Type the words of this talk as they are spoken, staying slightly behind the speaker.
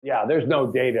Yeah, there's no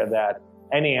data that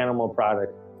any animal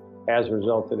product has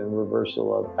resulted in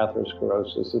reversal of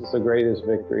atherosclerosis. It's the greatest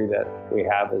victory that we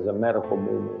have as a medical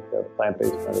movement of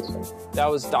plant-based medicine.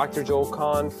 That was Dr. Joel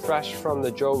Kahn, fresh from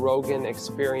the Joe Rogan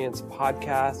Experience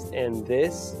podcast, and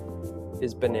this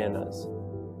is Bananas.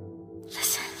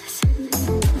 Listen.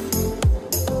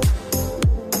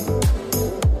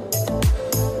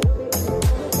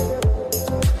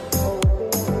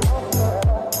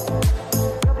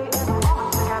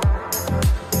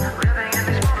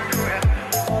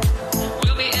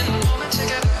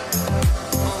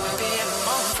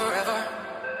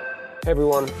 Hey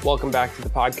everyone, welcome back to the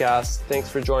podcast. Thanks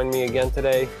for joining me again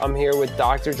today. I'm here with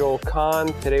Dr. Joel Kahn.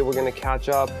 Today we're going to catch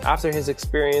up after his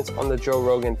experience on the Joe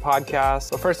Rogan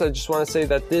podcast. But first, I just want to say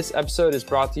that this episode is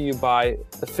brought to you by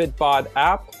the Fitbod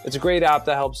app. It's a great app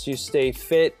that helps you stay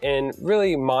fit and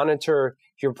really monitor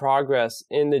your progress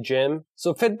in the gym.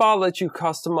 So Fitbod lets you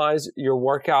customize your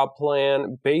workout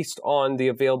plan based on the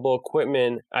available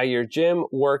equipment at your gym,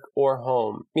 work, or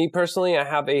home. Me personally, I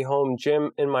have a home gym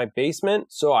in my basement,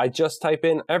 so I just type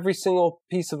in every single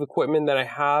piece of equipment that I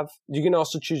have. You can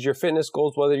also choose your fitness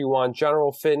goals, whether you want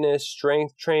general fitness,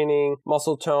 strength training,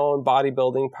 muscle tone,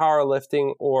 bodybuilding,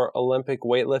 powerlifting, or Olympic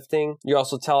weightlifting. You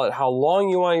also tell it how long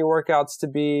you want your workouts to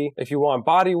be, if you want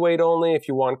body weight only, if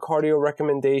you want cardio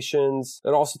recommendations.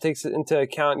 It also takes into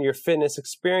account your fitness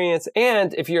experience.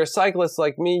 And if you're a cyclist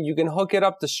like me, you can hook it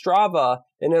up to Strava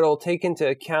and it'll take into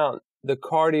account the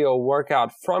cardio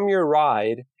workout from your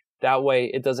ride. That way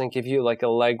it doesn't give you like a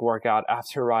leg workout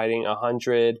after riding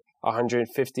 100,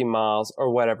 150 miles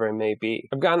or whatever it may be.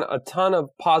 I've gotten a ton of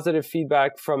positive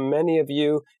feedback from many of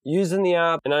you using the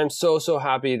app, and I'm so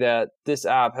happy that this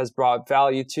app has brought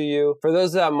value to you. For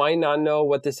those that might not know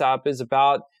what this app is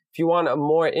about, if you want a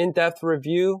more in-depth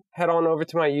review, head on over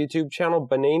to my YouTube channel,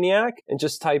 Bananiac, and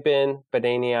just type in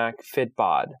Bananiac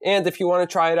Fitbod. And if you want to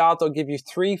try it out, they'll give you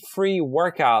 3 free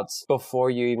workouts before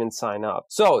you even sign up.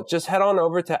 So just head on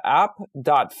over to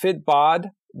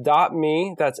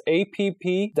app.fitbod.me, that's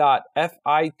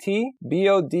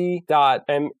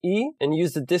app.fitbod.me, and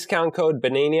use the discount code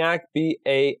Bananiac,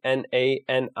 BANANIAC,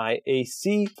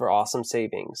 for awesome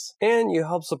savings. And you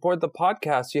help support the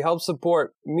podcast. You help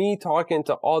support me talking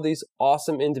to all these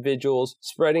awesome individuals,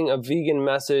 spreading a vegan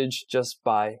message just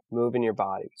by moving your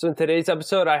body. So in today's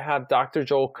episode, I have Dr.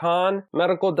 Joel Kahn,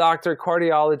 medical doctor,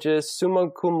 cardiologist, summa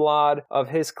cum laude of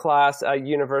his class at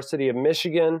University of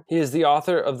Michigan. He is the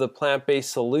author of The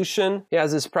Plant-Based Solution. He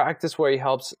has his practice where he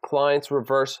helps clients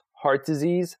reverse heart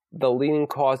disease, the leading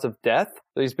cause of death.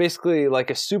 So he's basically like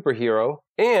a superhero.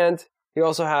 And he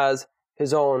also has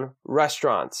his own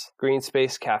restaurants, Green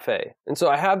Space Cafe. And so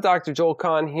I have Dr. Joel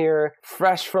Kahn here,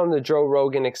 fresh from the Joe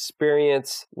Rogan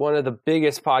Experience, one of the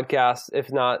biggest podcasts,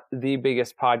 if not the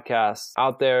biggest podcast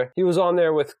out there. He was on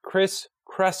there with Chris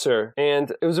Kresser,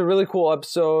 and it was a really cool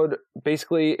episode.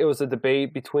 Basically, it was a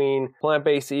debate between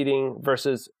plant-based eating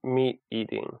versus meat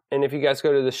eating. And if you guys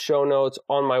go to the show notes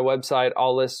on my website,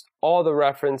 I'll list all the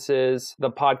references,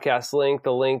 the podcast link,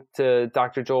 the link to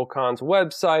Dr. Joel Kahn's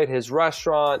website, his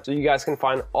restaurant, so you guys can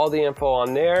find all the info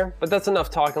on there. But that's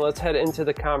enough talking. Let's head into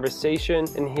the conversation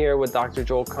and hear what Dr.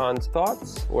 Joel Kahn's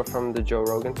thoughts were from the Joe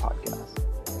Rogan podcast.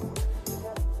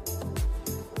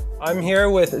 I'm here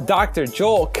with Dr.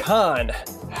 Joel Kahn.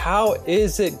 How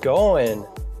is it going?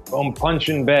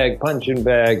 Punching bag.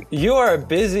 You are a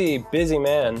busy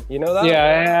man. You know that?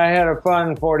 Yeah, I had a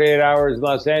fun 48 hours in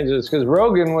Los Angeles because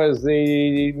Rogan was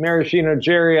the maraschino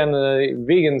cherry on the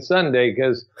vegan Sunday,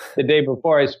 because the day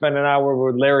before I spent an hour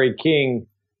with Larry King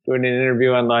doing an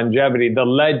interview on longevity, the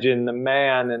legend, the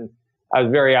man, and I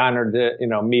was very honored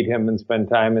to, meet him and spend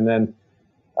time. And then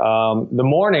the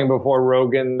morning before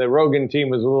Rogan, the Rogan team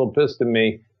was a little pissed at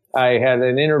me. I had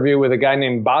an interview with a guy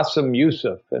named Bassem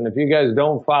Youssef. And if you guys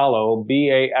don't follow,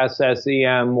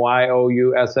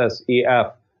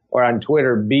 BASSEMYOUSSEF, or on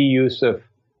Twitter, B Youssef,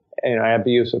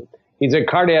 Happy Youssef. He's a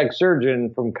cardiac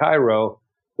surgeon from Cairo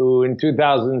who in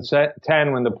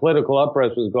 2010, when the political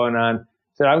unrest was going on,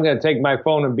 said, I'm going to take my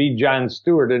phone and be Jon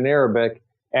Stewart in Arabic.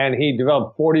 And he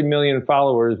developed 40 million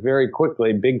followers very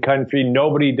quickly. Big country,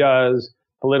 nobody does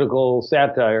political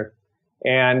satire.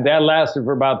 And that lasted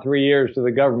for about 3 years till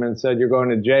the government said, you're going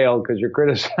to jail because you're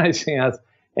criticizing us.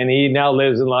 And he now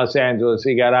lives in Los Angeles.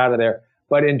 He got out of there.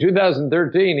 But in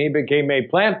 2013, he became a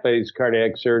plant-based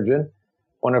cardiac surgeon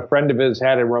when a friend of his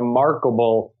had a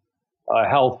remarkable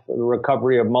health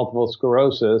recovery of multiple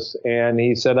sclerosis. And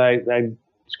he said,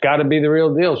 it's got to be the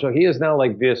real deal. So he is now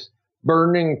like this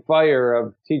burning fire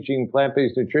of teaching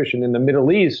plant-based nutrition in the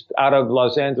Middle East out of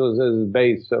Los Angeles as his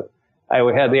base. So I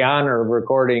had the honor of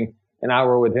recording an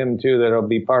hour with him too that'll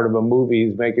be part of a movie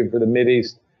he's making for the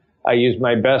Mideast. I used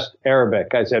my best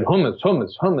Arabic. I said, hummus,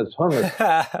 hummus, hummus,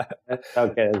 hummus.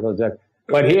 Okay.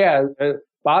 But he has,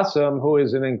 Bassem, who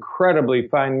is an incredibly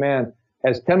fine man,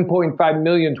 has 10.5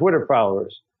 million Twitter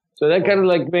followers. So that kind of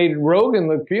like made Rogan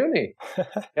look puny.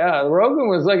 Yeah, Rogan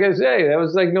was, like I say, that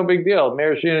was like no big deal.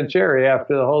 Maraschino cherry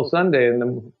after the whole Sunday in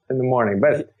the morning.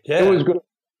 But It was good.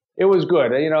 It was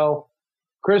good. You know,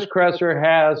 Chris Kresser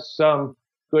has some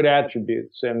good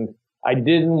attributes, and I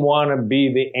didn't want to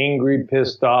be the angry,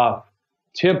 pissed off,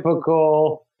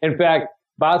 typical. In fact,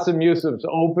 Bassem Youssef's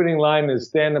opening line in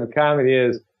stand-up comedy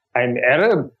is, I'm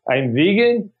Arab, I'm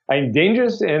vegan, I'm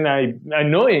dangerous, and I'm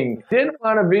annoying. Didn't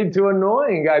want to be too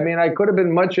annoying. I mean, I could have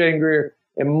been much angrier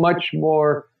and much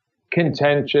more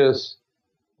contentious.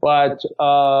 But, you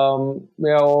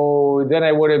know, then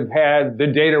I would have had the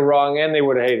data wrong and they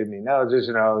would have hated me. Now it's just,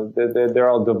 you know, they're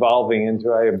all devolving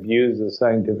into I abuse the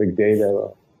scientific data.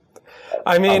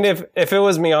 I mean, if it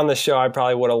was me on the show, I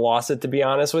probably would have lost it, to be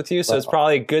honest with you. So it's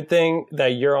probably a good thing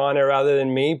that you're on it rather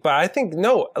than me. But I think,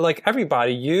 no, like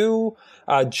everybody, you,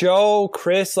 Joe,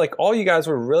 Chris, like all you guys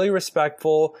were really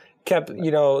respectful, kept,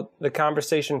 you know, the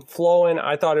conversation flowing.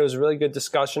 I thought it was a really good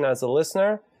discussion as a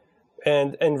listener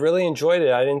and really enjoyed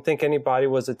it. I didn't think anybody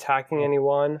was attacking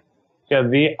anyone. Yeah,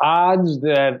 the odds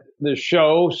that the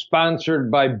show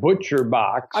sponsored by Butcher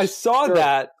Box. I saw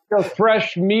that. A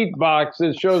fresh meat box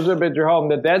that shows up at your home,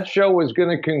 that show was going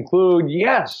to conclude,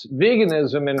 yes,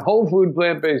 veganism and whole food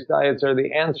plant-based diets are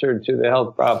the answer to the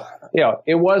health problem. You know,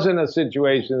 it wasn't a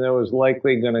situation that was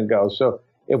likely going to go. So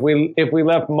if we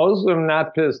left most of them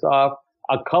not pissed off,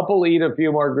 a couple eat a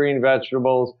few more green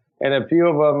vegetables, and a few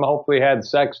of them hopefully had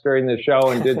sex during the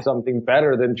show and did something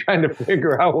better than trying to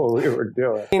figure out what we were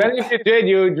doing. And if you did,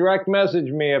 you direct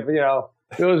message me if, you know,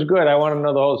 it was good. I want to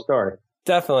know the whole story.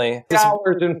 Definitely. 3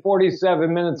 hours and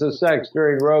 47 minutes of sex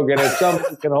during Rogan. If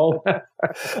someone can hold that.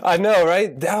 I know,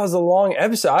 right? That was a long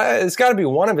episode. It's got to be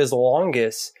one of his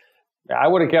longest. I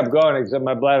would have kept going, except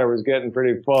my bladder was getting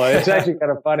pretty full. It's actually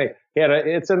kind of funny.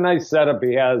 It's a nice setup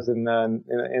he has in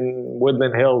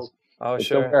Woodland Hills. Oh, it's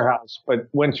sure. a warehouse, but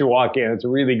once you walk in, it's a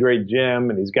really great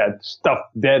gym, and he's got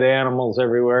stuffed dead animals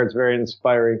everywhere. It's very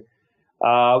inspiring.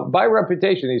 By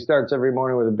reputation, he starts every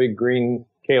morning with a big green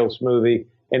kale smoothie.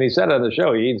 And he said on the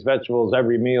show, he eats vegetables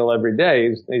every meal, every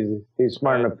day. He's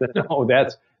smart enough to know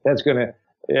that's going to,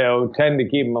 you know, tend to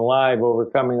keep him alive,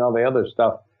 overcoming all the other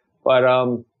stuff. But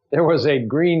there was a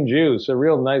green juice, a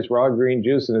real nice raw green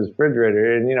juice in his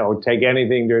refrigerator, and, you know, take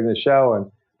anything during the show. And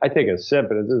I take a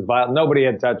sip, and it's just vile. Nobody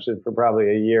had touched it for probably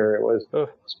a year. It was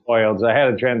spoiled. So I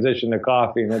had to transition to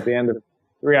coffee, and at the end of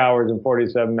 3 hours and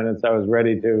 47 minutes, I was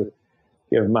ready to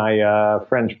give my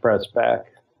French press back.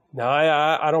 No,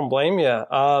 I don't blame you.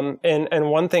 And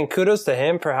one thing, kudos to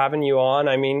him for having you on.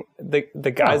 I mean,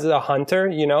 the guy's a hunter,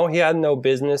 you know, he had no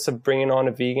business of bringing on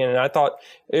a vegan. And I thought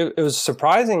it was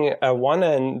surprising at one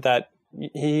end that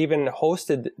he even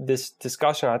hosted this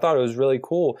discussion. I thought it was really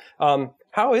cool.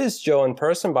 How is Joe in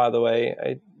person, by the way?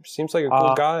 It seems like a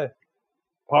cool guy.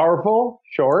 Powerful,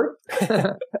 short.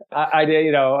 I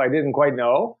didn't quite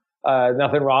know.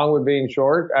 Nothing wrong with being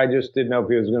short. I just didn't know if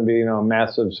he was going to be, you know, a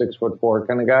massive 6'4"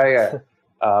 kind of guy.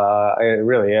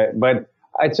 But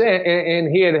I'd say, and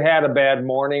he had a bad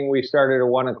morning. We started at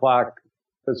 1 o'clock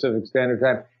Pacific Standard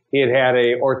Time. He had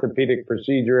a orthopedic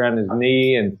procedure on his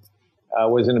knee and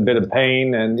was in a bit of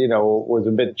pain, and, you know, was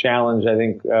a bit challenged, I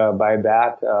think, by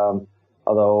that.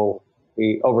 Although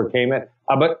he overcame it.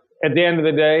 But at the end of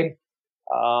the day,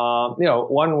 you know,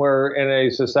 we're in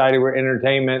a society where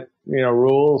entertainment, you know,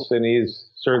 rules, and he's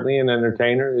certainly an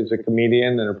entertainer. He's a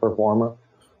comedian and a performer.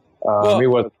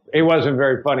 He wasn't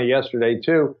very funny yesterday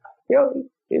too. You know,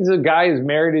 he's a guy who's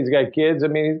married. He's got kids. I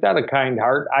mean, he's got a kind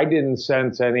heart. I didn't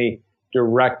sense any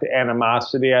direct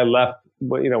animosity. I left,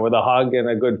 you know, with a hug and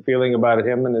a good feeling about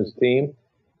him and his team.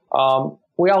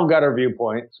 We all got our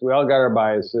viewpoints. We all got our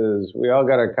biases. We all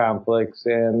got our conflicts,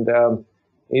 and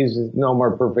he's no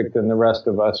more perfect than the rest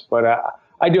of us. But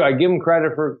I give him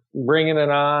credit for bringing it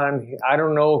on. I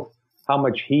don't know how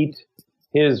much heat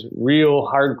his real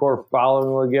hardcore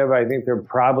following will give. I think they're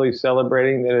probably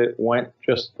celebrating that it went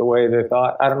just the way they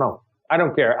thought. I don't know. I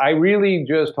don't care. I really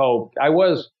just hoped. I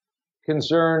was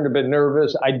concerned, a bit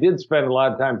nervous. I did spend a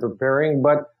lot of time preparing,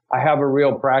 but I have a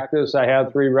real practice. I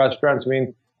have 3 restaurants. I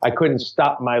mean, I couldn't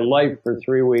stop my life for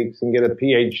 3 weeks and get a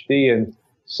PhD in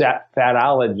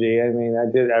fatology. I mean,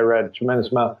 I read a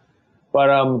tremendous amount. But,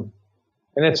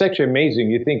 and it's actually amazing.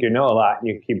 You think you know a lot, and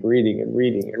you keep reading and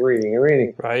reading and reading and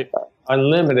reading. Right.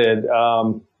 Unlimited.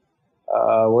 Where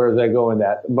was I going with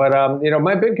that? But, you know,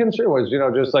 my big concern was, you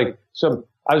know, just like some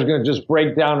I was going to just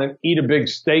break down and eat a big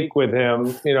steak with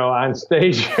him, on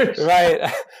stage.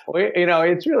 Right.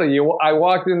 It's really, I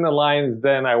walked in the lines,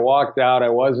 then I walked out. I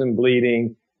wasn't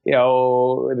bleeding.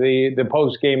 The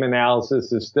post-game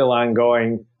analysis is still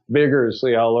ongoing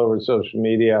vigorously all over social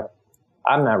media.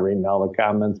 I'm not reading all the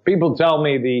comments. People tell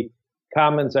me the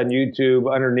comments on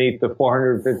YouTube underneath the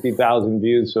 450,000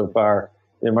 views so far,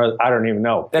 I don't even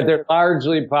know, that they're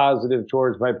largely positive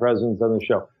towards my presence on the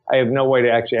show. I have no way to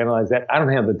actually analyze that. I don't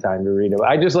have the time to read it.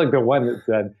 I just like the one that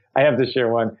said, I have to share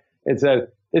one. It said,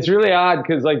 it's really odd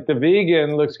because like the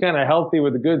vegan looks kind of healthy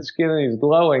with a good skin and he's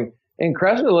glowing. And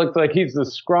Kreshna looks like he's the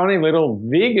scrawny little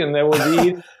vegan that will be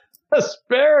eating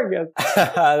asparagus.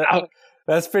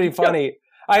 That's pretty funny.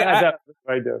 I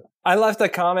left a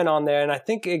comment on there, and I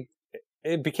think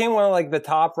it became one of like the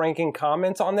top ranking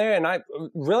comments on there. And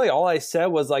all I said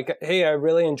was like, hey, I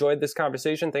really enjoyed this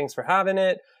conversation. Thanks for having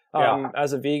it.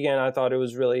 As a vegan, I thought it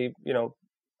was really,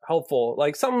 helpful,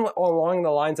 like something along the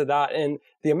lines of that. And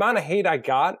the amount of hate I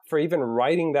got for even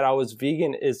writing that I was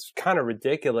vegan is kind of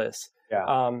ridiculous.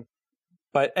 Yeah.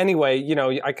 But anyway,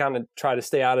 I kind of try to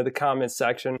stay out of the comments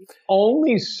section.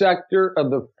 Only sector of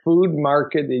the food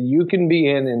market that you can be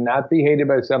in and not be hated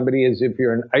by somebody is if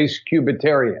you're an ice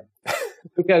cubitarian.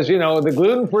 Because, the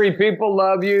gluten-free people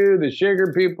love you, the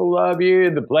sugar people love you,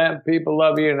 the plant people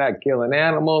love you, you're not killing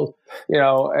animals,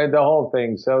 and the whole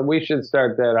thing. So we should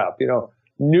start that up,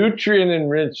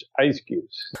 nutrient-enriched ice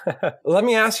cubes. Let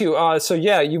me ask you,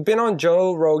 you've been on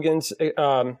Joe Rogan's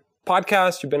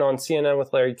podcast, you've been on CNN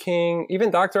with Larry King,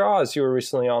 even Dr. Oz, you were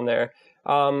recently on there.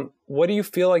 What do you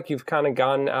feel like you've kind of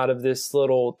gotten out of this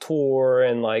little tour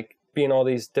and like being all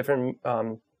these different,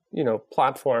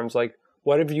 platforms? Like,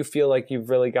 what do you feel like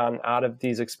you've really gotten out of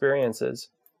these experiences?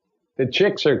 The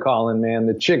chicks are calling, man.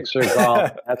 The chicks are calling.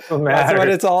 That's what matters. That's what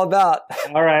it's all about.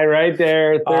 All right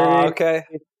there.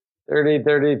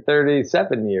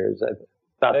 37 years. I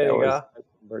thought there that was.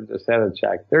 Go. We just had a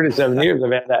check. 37 years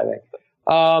I've had that thing.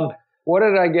 What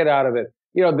did I get out of it?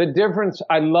 The difference,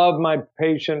 I love my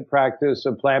patient practice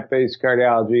of plant-based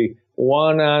cardiology,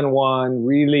 one-on-one,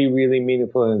 really, really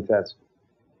meaningful and intense.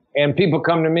 And people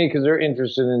come to me because they're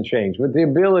interested in change. With the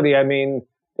ability,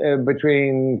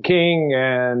 between King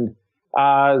and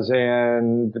Oz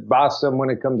and Bassem when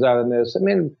it comes out in this,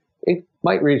 it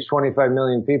might reach 25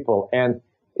 million people. And,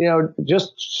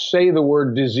 just say the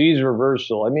word disease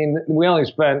reversal. We only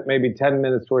spent maybe 10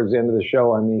 minutes towards the end of the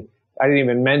show I didn't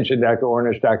even mention Dr.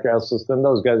 Ornish, Dr. Esselstyn.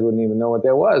 Those guys wouldn't even know what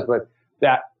that was. But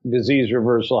that disease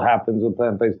reversal happens with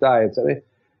plant-based diets.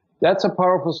 That's a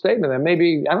powerful statement. And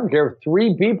maybe, I don't care if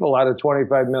 3 people out of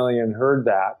 25 million heard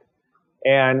that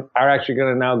and are actually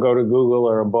going to now go to Google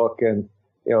or a book and,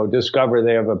 discover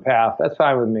they have a path. That's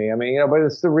fine with me. But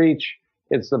it's the reach,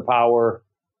 it's the power,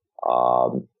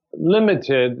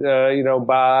 limited,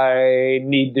 by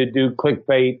need to do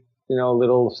clickbait,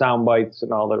 little sound bites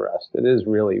and all the rest. It is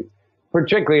really,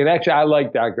 particularly, and actually I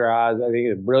like Dr. Oz. I think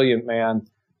he's a brilliant man.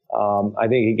 I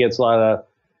think he gets a lot of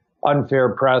unfair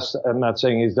press. I'm not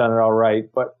saying he's done it all right,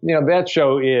 but that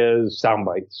show is sound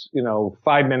bites.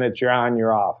 5 minutes, you're on,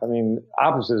 you're off.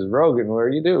 Opposite is Rogan, where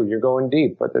you're going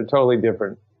deep, but they're totally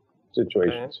different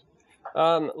situations.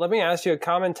 Let me ask you, a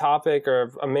common topic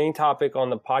or a main topic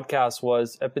on the podcast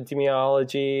was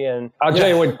epidemiology, and I'll tell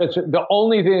you what. The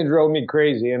only thing that drove me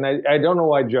crazy, and I don't know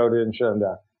why Joe didn't shut him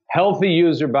down. Healthy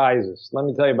user biases. Let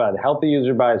me tell you about it. Healthy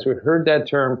user bias. We've heard that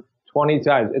term 20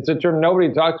 times. It's a term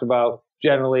nobody talks about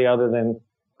generally other than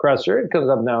Kresser. It comes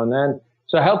up now and then.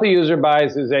 So healthy user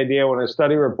bias is the idea when a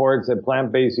study reports that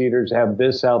plant-based eaters have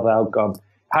this health outcome.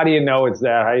 How do you know it's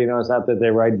that? How do you know it's not that they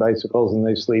ride bicycles and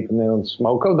they sleep and they don't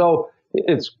smoke? Although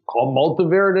it's called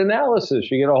multivariate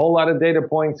analysis. You get a whole lot of data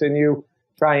points and you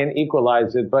try and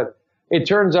equalize it. But it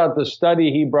turns out the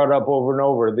study he brought up over and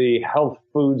over, the Health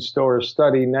Food Store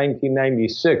study,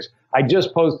 1996, I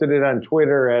just posted it on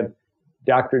Twitter at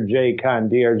Dr. J. Kahn,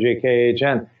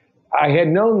 DRJKHN. I had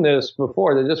known this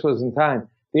before, there just wasn't time.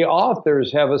 The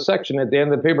authors have a section at the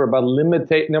end of the paper about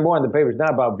number one, the paper is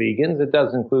not about vegans. It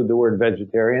does include the word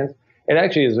vegetarians. It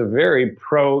actually is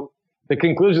the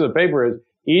conclusion of the paper is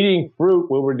eating fruit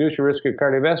will reduce your risk of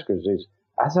cardiovascular disease.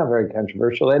 That's not very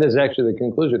controversial. That is actually the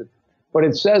conclusion. But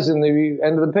it says in the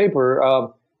end of the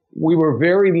paper, we were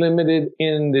very limited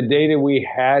in the data we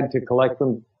had to collect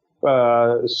from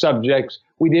subjects.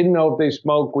 We didn't know if they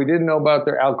smoked. We didn't know about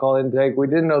their alcohol intake. We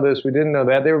didn't know this. We didn't know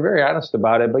that. They were very honest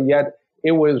about it, but yet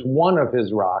it was one of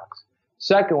his rocks.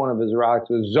 Second one of his rocks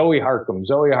was Zoe Harcum,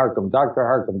 Dr.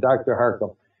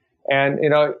 Harcum. And,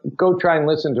 go try and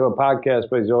listen to a podcast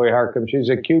by Zoe Harcum. She's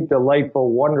a cute,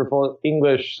 delightful, wonderful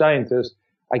English scientist.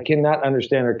 I cannot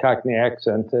understand her Cockney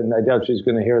accent, and I doubt she's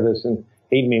going to hear this and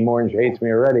hate me more than she hates me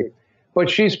already. But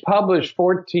she's published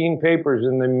 14 papers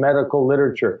in the medical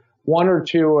literature. 1 or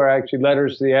 2 are actually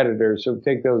letters to the editor, so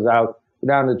take those out,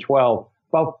 down to 12.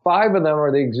 About 5 of them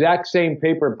are the exact same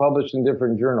paper published in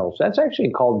different journals. That's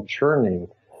actually called churning.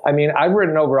 I mean, I've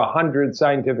written over 100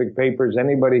 scientific papers.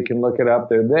 Anybody can look it up.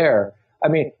 They're there. I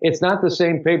mean, it's not the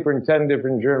same paper in 10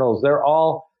 different journals.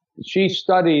 She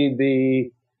studied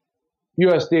the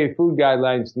USDA food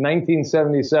guidelines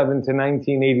 1977 to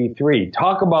 1983.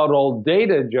 Talk about old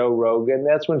data, Joe Rogan.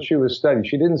 That's when she was studying.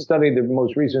 She didn't study the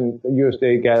most recent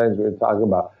USDA guidelines we were talking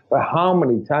about. But how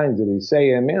many times did he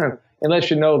say, I mean,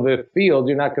 unless you know the field,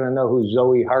 you're not going to know who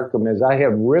Zoe Harcum is. I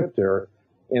have ripped her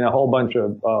in a whole bunch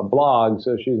of blogs,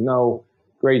 so she's no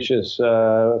gracious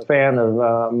fan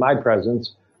of my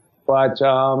presence. But,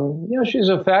 she's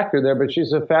a factor there, but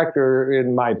she's a factor,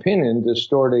 in my opinion,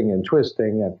 distorting and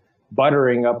twisting and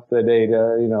buttering up the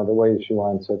data, the way she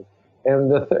wants it. And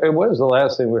what was the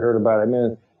last thing we heard about? I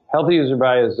mean, healthy user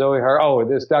bias, Zoe Hart. Oh,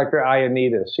 this Dr.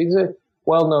 Ioannidis. She's a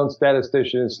well-known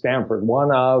statistician at Stanford,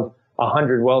 one of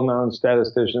 100 well-known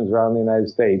statisticians around the United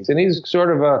States. And he's sort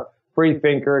of a free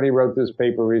thinker, and he wrote this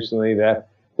paper recently that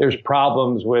there's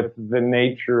problems with the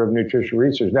nature of nutrition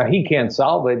research. Now, he can't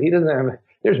solve it.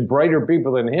 There's brighter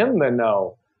people than him that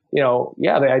know.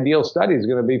 The ideal study is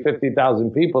going to be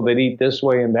 50,000 people that eat this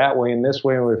way and that way and this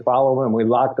way, and we follow them. We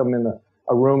lock them in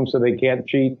a room so they can't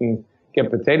cheat and get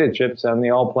potato chips on the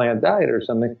all-plant diet or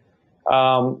something. We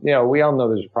all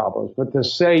know there's problems. But to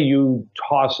say you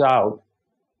toss out,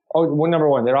 number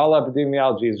one, that all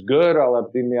epidemiology is good, all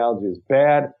epidemiology is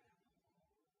bad.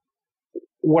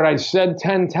 What I said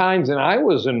 10 times, and I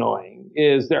was annoying,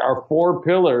 is there are 4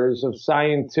 pillars of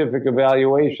scientific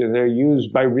evaluation. They're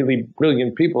used by really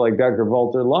brilliant people like Dr.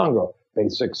 Walter Longo: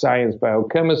 basic science,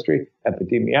 biochemistry,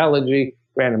 epidemiology,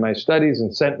 randomized studies,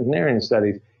 and centenarian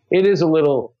studies. It is a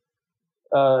little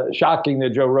shocking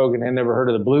that Joe Rogan had never heard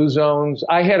of the blue zones.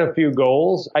 I had a few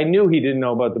goals. I knew he didn't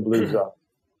know about the blue zone.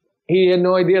 He had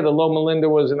no idea that Loma Linda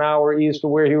was an hour east of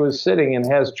where he was sitting and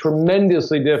has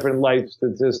tremendously different life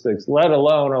statistics, let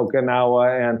alone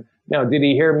Okinawa. And did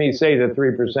he hear me say that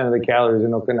 3% of the calories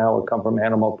in Okinawa come from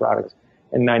animal products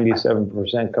and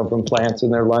 97% come from plants,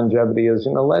 and their longevity is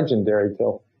legendary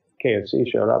till KFC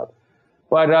showed up.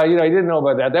 But, he didn't know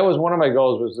about that. That was one of my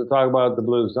goals, was to talk about the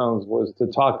blue zones, was to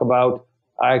talk about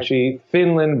actually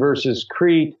Finland versus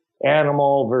Crete,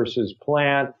 animal versus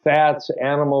plant, fats,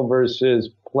 animal versus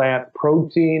plant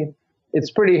protein.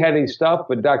 It's pretty heady stuff,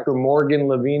 but Dr. Morgan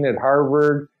Levine at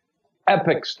Harvard,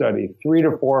 epic study,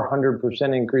 300 to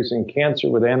 400% increase in cancer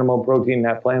with animal protein,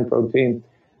 not plant protein.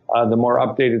 The more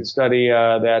updated study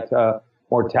that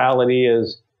mortality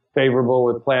is favorable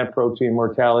with plant protein,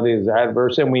 mortality is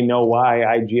adverse, and we know why,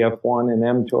 IGF-1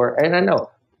 and mTOR. And I know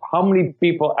how many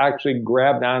people actually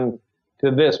grabbed on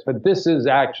to this, but this is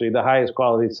actually the highest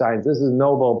quality science. This is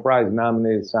Nobel Prize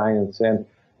nominated science. And,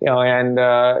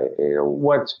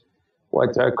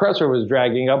 what Kresser was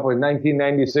dragging up with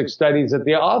 1996 studies that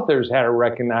the authors had to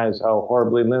recognize how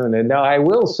horribly limited. Now, I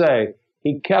will say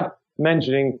he kept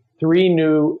mentioning 3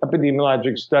 new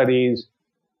epidemiologic studies.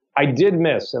 I did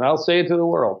miss, and I'll say it to the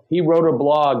world. He wrote a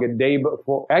blog a day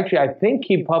before. Actually, I think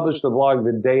he published a blog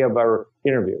the day of our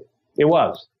interview. It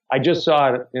was. I just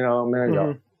saw it, a minute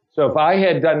ago. So if I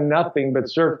had done nothing but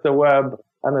surf the web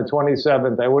on the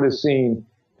 27th, I would have seen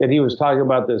that he was talking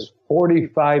about this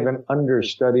 45 and under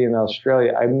study in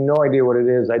Australia. I have no idea what it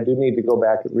is. I do need to go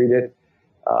back and read it.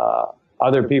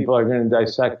 Other people are going to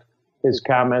dissect his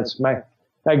comments.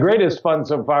 My greatest fun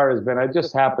so far has been, I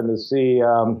just happened to see,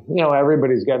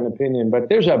 everybody's got an opinion, but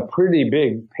there's a pretty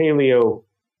big paleo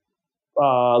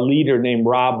leader named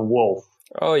Rob Wolf.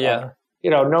 Oh, yeah.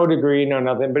 No degree, no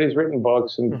nothing, but he's written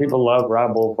books, and people love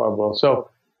Rob Wolf. So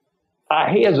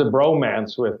he has a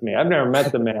bromance with me. I've never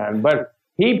met the man, but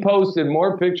he posted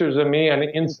more pictures of me on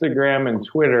Instagram and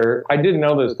Twitter. I didn't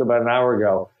know this till about an hour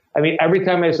ago. I mean, every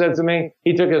time I said something,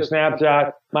 he took a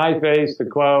snapshot, my face, the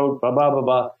quote, blah, blah, blah,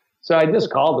 blah. So I just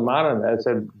called him out on that. I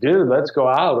said, dude, let's go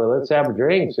out or let's have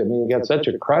drinks. I mean, you got such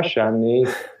a crush on me.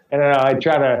 And I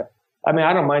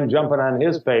don't mind jumping on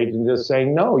his page and just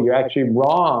saying, no, you're actually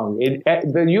wrong. The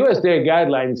USDA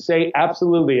guidelines say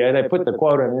absolutely, and I put the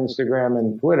quote on Instagram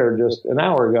and Twitter just an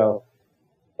hour ago,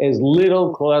 as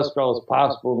little cholesterol as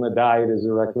possible in the diet is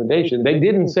a recommendation. They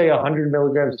didn't say 100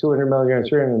 milligrams, 200 milligrams,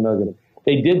 300 milligrams.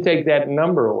 They did take that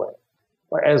number away.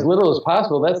 As little as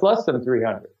possible, that's less than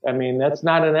 300. I mean, that's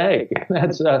not an egg.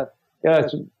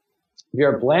 If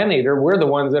you're a plant eater, we're the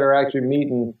ones that are actually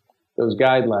meeting those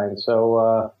guidelines.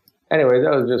 So anyway,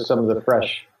 that was just some of the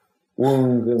fresh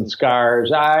wounds and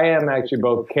scars. I am actually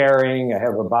both caring. I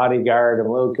have a bodyguard. I'm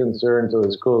a little concerned until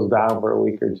this cools down for a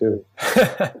week or two.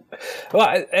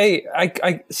 Well,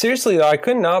 I seriously though, I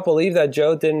could not believe that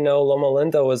Joe didn't know Loma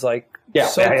Linda was like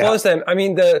close to him. I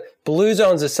mean, the Blue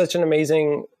Zones is such an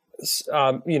amazing,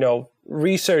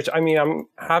 research. I mean,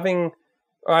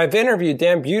 I've interviewed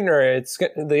Dan Buettner.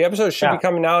 The episode should be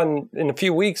coming out in a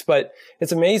few weeks, but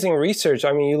it's amazing research.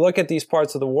 I mean, you look at these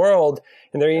parts of the world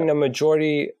and they're eating a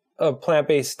majority of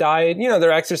plant-based diet.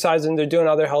 They're exercising, they're doing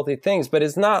other healthy things, but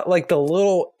it's not like the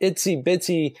little itsy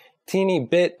bitsy teeny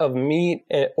bit of meat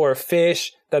or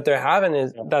fish that they're having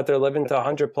that they're living to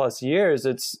 100 plus years.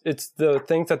 It's the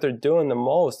things that they're doing the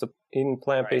most, eating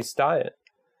plant-based diet.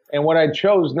 And what I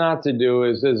chose not to do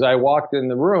is, as I walked in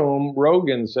the room,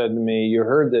 Rogan said to me, "You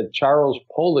heard that Charles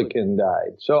Poliquin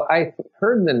died." So I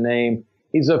heard the name.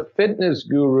 He's a fitness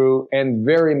guru and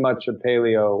very much a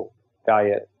paleo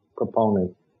diet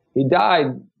proponent. He died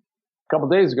a couple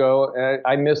of days ago.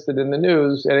 I missed it in the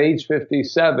news. At age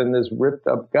 57, this ripped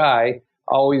up guy,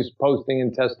 always posting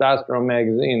in Testosterone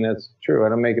magazine. That's true. I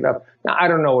don't make it up. Now, I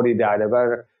don't know what he died of.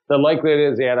 The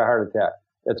likelihood is he had a heart attack.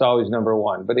 That's always number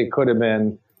one. But it could have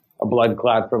been a blood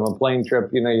clot from a plane trip.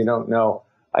 You don't know.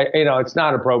 It's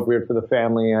not appropriate for the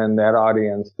family and that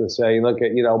audience to say, look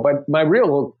at, but my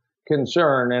real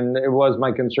concern, and it was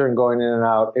my concern going in and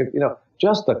out, if,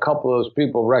 just a couple of those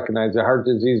people recognize that heart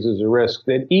disease is a risk,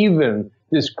 that even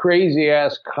this crazy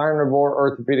ass carnivore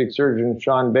orthopedic surgeon,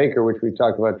 Sean Baker, which we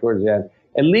talked about towards the end,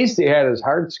 at least he had his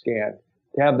heart scanned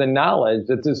to have the knowledge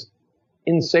that this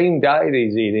insane diet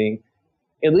he's eating,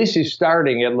 at least he's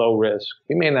starting at low risk.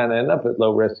 He may not end up at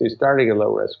low risk. He's starting at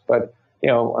low risk. But,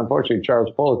 unfortunately,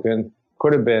 Charles Poliquin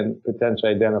could have been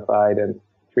potentially identified and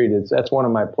treated. So that's one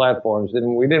of my platforms.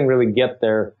 And we didn't really get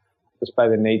there just by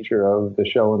the nature of the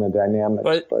show and the dynamics.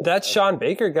 But that Sean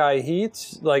Baker guy, he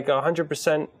eats like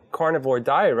 100% carnivore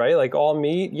diet, right? Like all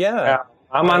meat. Yeah.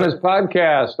 I'm on his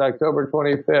podcast, October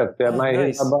 25th. That might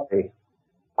hit my buddy.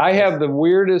 I have the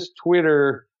weirdest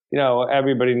Twitter.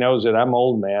 Everybody knows it. I'm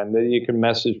old, man. That you can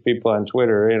message people on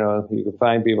Twitter. You can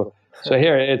find people. So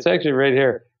here, it's actually right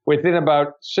here. Within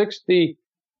about 60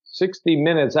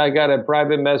 minutes, I got a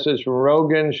private message from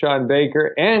Rogan, Sean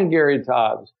Baker, and Gary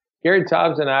Taubes. Gary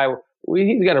Taubes and I,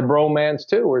 he's got a bromance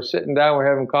too. We're sitting down, we're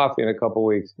having coffee in a couple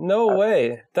weeks. No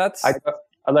way.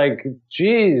 I'm like,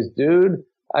 geez, dude.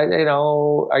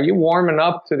 Are you warming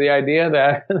up to the idea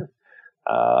that?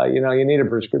 You need a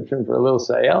prescription for a little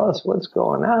Cialis. What's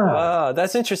going on?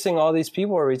 That's interesting. All these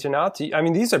people are reaching out to you. I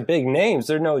mean, these are big names.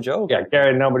 They're no joke. Yeah,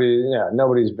 Gary.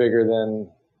 Nobody's bigger than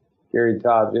Gary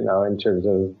Taubes. In terms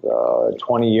of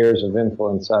 20 years of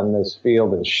influence on this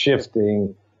field and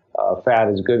shifting fat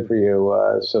is good for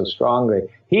you so strongly.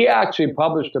 He actually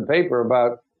published a paper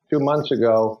about 2 months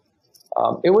ago.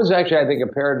 It was actually, I think,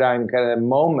 a paradigm kind of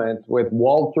moment with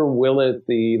Walter Willett,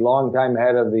 the longtime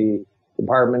head of the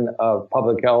Department of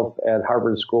Public Health at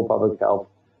Harvard School of Public Health.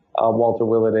 Walter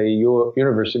Willett, a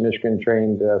University of Michigan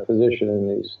trained physician,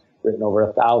 and he's written over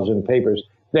 1,000 papers.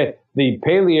 The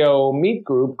paleo meat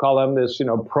group call him this,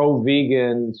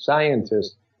 pro-vegan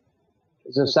scientist.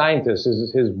 He's a scientist. This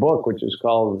is his book, which is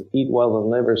called Eat Well and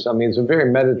Live or something. It's a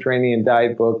very Mediterranean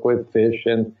diet book with fish,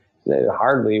 and it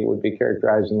hardly would be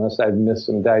characterized unless I'd missed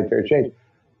some dietary change.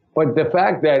 But the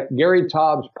fact that Gary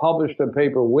Taubes published a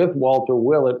paper with Walter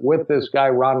Willett, with this guy,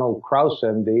 Ronald Krauss,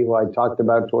 MD, who I talked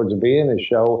about towards the beginning of the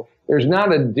show, there's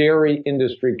not a dairy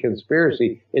industry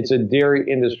conspiracy. It's a dairy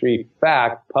industry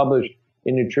fact published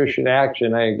in Nutrition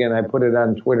Action. I put it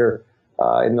on Twitter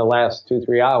in the last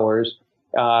 2-3 hours.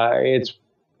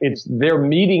 It's their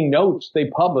meeting notes they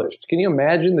published. Can you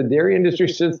imagine the dairy industry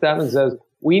sits down and says,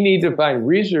 we need to find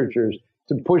researchers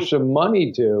to push some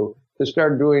money to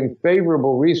start doing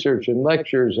favorable research and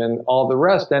lectures and all the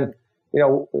rest. And,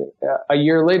 a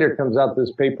year later comes out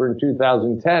this paper in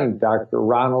 2010, Dr.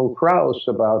 Ronald Krauss,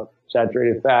 about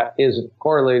saturated fat is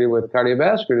correlated with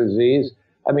cardiovascular disease.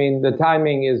 I mean, the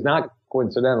timing is not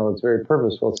coincidental. It's very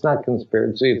purposeful. It's not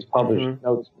conspiracy. It's published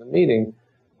notes in the meeting.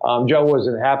 Joe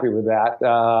wasn't happy with that.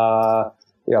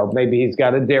 Maybe he's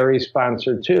got a dairy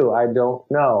sponsor too. I don't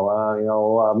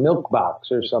know. Milk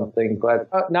Box or something.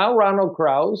 But now Ronald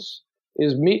Krauss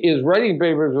is writing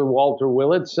papers with Walter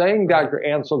Willett, saying Dr.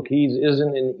 Ansel Keys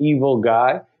isn't an evil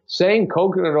guy, saying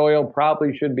coconut oil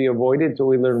probably should be avoided till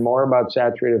we learn more about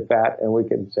saturated fat, and we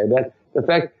can say that. The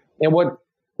fact, and what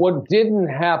didn't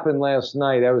happen last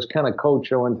night, I was kind of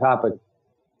coach on topic.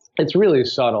 It's really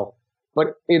subtle.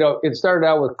 But, it started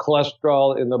out with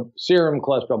cholesterol in the serum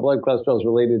cholesterol. Blood cholesterol is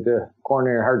related to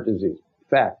coronary heart disease,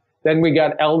 fat. Then we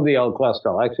got LDL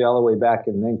cholesterol, actually all the way back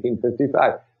in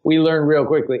 1955. We learned real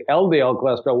quickly LDL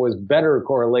cholesterol was better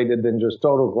correlated than just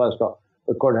total cholesterol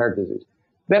with coronary heart disease.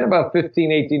 Then about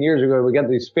 15, 18 years ago, we got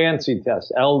these fancy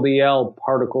tests, LDL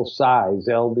particle size,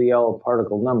 LDL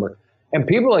particle number. And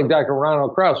people like Dr.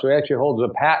 Ronald Krauss, who actually holds a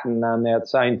patent on that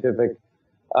scientific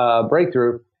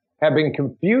breakthrough, have been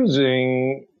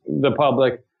confusing the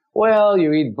public. Well,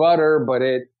 you eat butter, but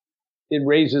it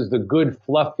raises the good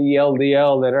fluffy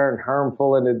LDL that aren't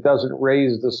harmful, and it doesn't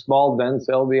raise the small dense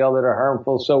LDL that are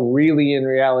harmful. So really, in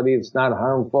reality, it's not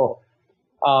harmful.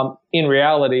 In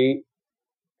reality,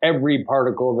 every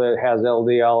particle that has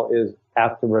LDL is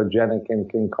atherogenic and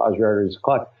can cause your arteries to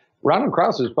clot. Ronald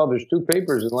Krauss has published 2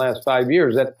 papers in the last 5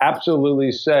 years that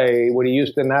absolutely say what he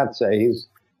used to not say. He's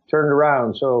turned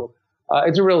around. So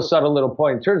it's a real subtle little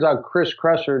point. Turns out Chris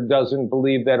Kresser doesn't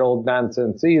believe that old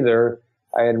nonsense either.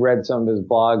 I had read some of his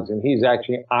blogs, and he's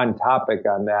actually on topic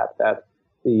on that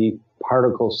the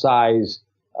particle size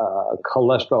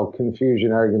cholesterol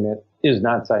confusion argument is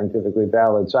not scientifically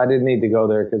valid. So I didn't need to go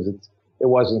there because it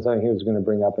wasn't something he was going to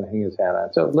bring up and hang his hat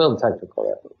on. So a little technical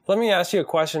there. Let me ask you a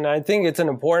question. I think it's an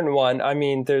important one. I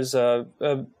mean, there's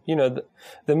the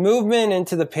movement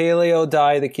into the paleo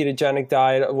diet, the ketogenic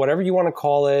diet, whatever you want to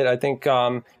call it. I think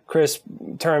Chris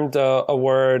termed a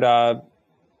word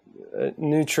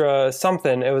Nutra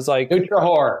something. It was like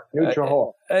Nutrahor.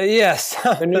 Yes,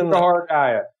 the Nutrahor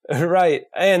diet. Right.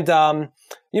 And,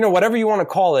 whatever you want to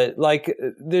call it, like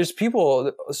there's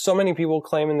so many people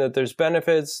claiming that there's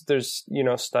benefits. There's,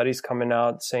 studies coming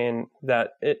out saying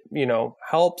that it,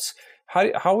 helps.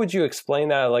 How would you explain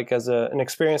that, like as an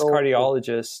experienced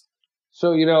cardiologist?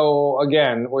 So,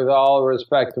 again, with all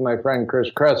respect to my friend Chris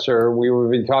Kresser, we would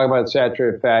be talking about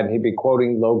saturated fat, and he'd be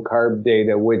quoting low carb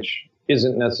data, which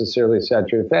isn't necessarily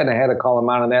saturated fat. And I had to call him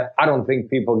out on that. I don't think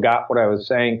people got what I was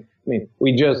saying. I mean,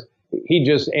 he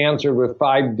just answered with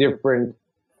 5 different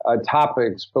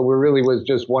topics, but we really was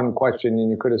just one question,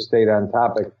 and you could have stayed on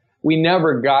topic. We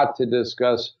never got to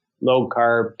discuss low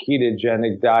carb,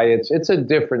 ketogenic diets. It's a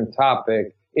different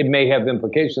topic. It may have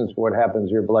implications for what happens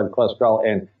to your blood cholesterol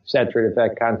and saturated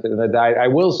fat content in the diet. I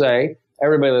will say,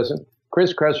 everybody listen,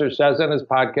 Chris Kresser says on his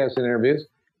podcast and interviews,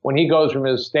 when he goes from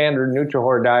his standard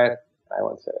Nutrahor diet, I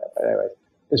won't say that, but anyway,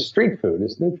 it's street food,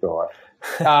 it's Nutrahor,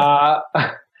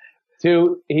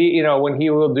 when he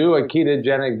will do a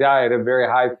ketogenic diet, a very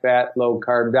high fat, low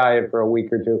carb diet for a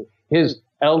week or two, his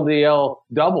LDL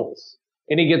doubles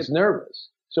and he gets nervous.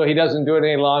 So he doesn't do it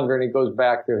any longer and he goes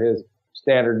back to his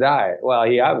standard diet. Well,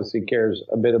 he obviously cares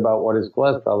a bit about what his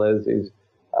cholesterol is. He's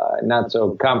not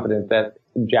so confident that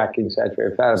jacking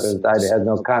saturated fat up his diet has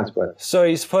no consequence. So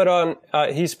he's put up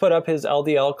his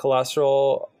LDL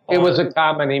cholesterol. It was a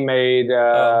comment he made.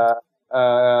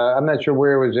 I'm not sure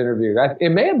where it was interviewed.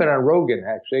 It may have been on Rogan,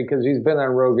 actually, because he's been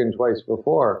on Rogan twice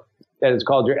before. That it's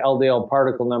called your LDL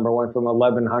particle number went from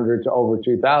 1,100 to over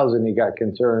 2,000. He got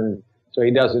concerned, so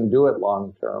he doesn't do it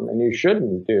long term. And you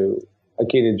shouldn't do a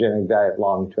ketogenic diet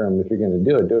long term if you're going to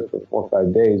do it. Do it for 4 or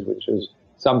 5 days, which is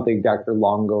something Dr.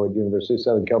 Longo at University of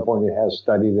Southern California has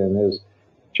studied and has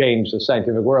changed the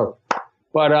scientific world.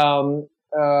 But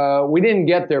we didn't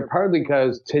get there partly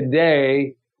because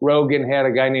today Rogan had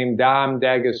a guy named Dom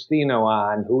D'Agostino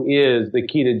on, who is the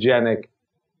ketogenic,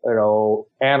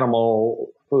 animal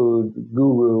food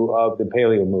guru of the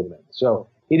paleo movement. So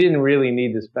he didn't really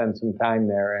need to spend some time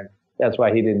there, and that's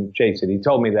why he didn't chase it. He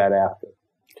told me that after.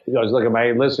 He goes, look at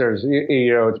my listeners,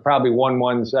 it's probably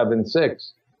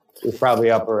 1176. It's probably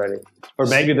up already. Or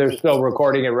maybe they're still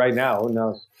recording it right now. Who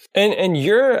knows? And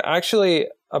you're actually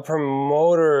a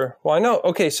promoter. Well, I know.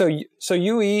 Okay, so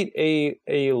you eat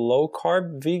a low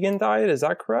carb vegan diet, is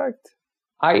that correct?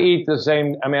 I eat the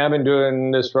same. I mean, I've been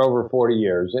doing this for over 40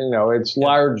 years. It's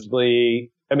largely,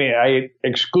 I eat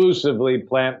exclusively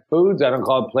plant foods. I don't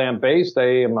call it plant-based.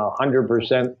 I am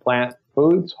 100% plant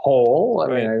foods, whole.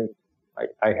 I mean,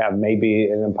 I have maybe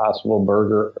an Impossible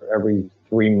Burger every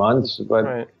 3 months, but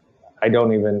right. I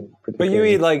don't even. But you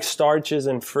eat like starches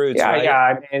and fruits, right?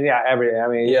 Everything.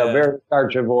 Very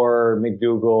starchivore,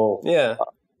 McDougall. Yeah.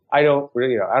 I don't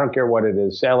care what it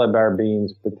is. Salad bar,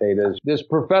 beans, potatoes. This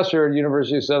professor at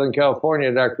University of Southern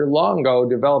California, Dr. Longo,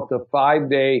 developed a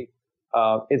 5-day,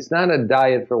 it's not a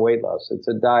diet for weight loss. It's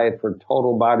a diet for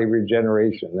total body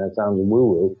regeneration. That sounds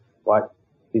woo-woo, but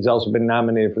he's also been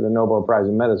nominated for the Nobel Prize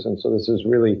in Medicine. So this is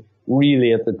really,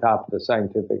 really at the top of the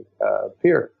scientific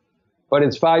pier. But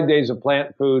it's 5 days of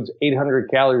plant foods, 800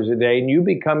 calories a day, and you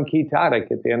become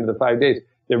ketotic at the end of the 5 days.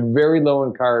 They're very low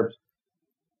in carbs,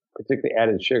 particularly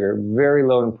added sugar, very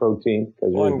low in protein.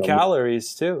 And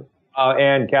calories too.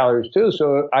 And calories too.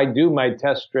 So I do my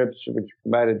test strips, which you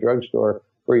can buy at a drugstore,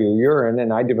 for your urine,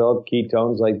 and I developed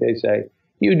ketones, like they say.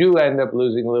 You do end up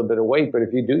losing a little bit of weight, but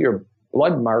if you do your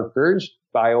blood markers,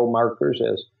 biomarkers,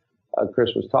 as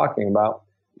Chris was talking about,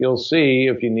 you'll see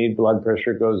if you need blood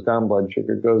pressure goes down, blood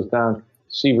sugar goes down,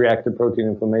 C-reactive protein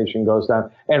inflammation goes down.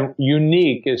 And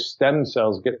unique is stem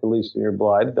cells get released in your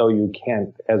blood, though you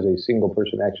can't, as a single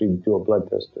person, actually do a blood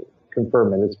test to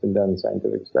confirm it. It's been done in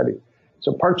scientific study.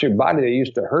 So parts of your body that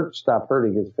used to hurt stop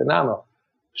hurting. It's phenomenal.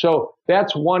 So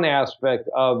that's one aspect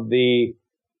of the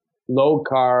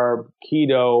low-carb,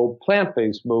 keto,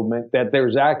 plant-based movement, that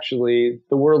there's actually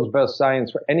the world's best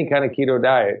science for any kind of keto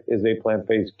diet is a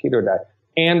plant-based keto diet.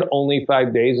 And only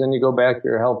 5 days, and you go back to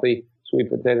your healthy sweet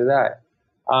potato diet.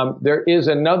 There is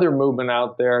another movement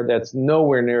out there that's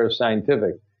nowhere near as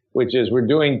scientific, which is we're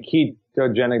doing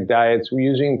ketogenic diets. We're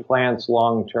using plants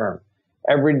long term.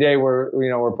 Every day we're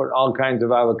putting all kinds of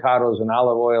avocados and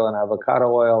olive oil and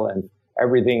avocado oil and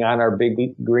everything on our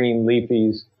big green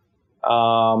leafies.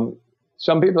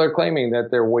 Some people are claiming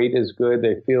that their weight is good,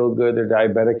 they feel good, their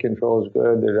diabetic control is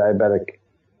good, they're diabetic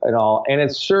and all, and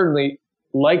it's certainly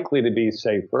likely to be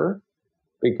safer,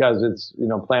 because it's,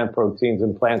 plant proteins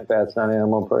and plant fats, not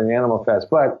animal protein, animal fats.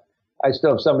 But I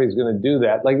still, if somebody's going to do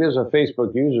that, like there's a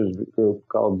Facebook users group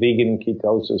called Vegan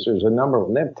Ketosis. There's a number of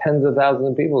them. They have tens of thousands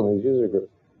of people in these user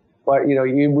groups. But,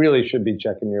 you really should be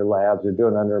checking your labs or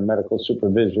doing it under medical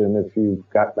supervision if you've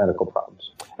got medical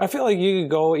problems. I feel like you could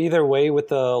go either way with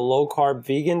the low-carb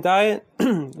vegan diet.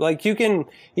 Like you can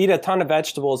eat a ton of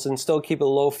vegetables and still keep it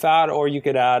low fat, or you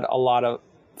could add a lot of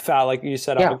fat, like you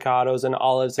said, avocados and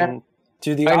olives, and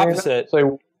do the opposite.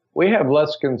 So we have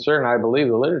less concern, I believe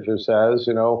the literature says,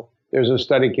 there's a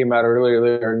study came out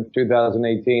earlier in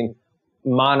 2018,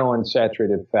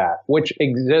 monounsaturated fat, which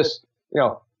exists,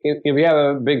 if you have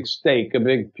a big steak, a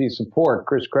big piece of pork,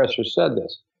 Chris Kresser said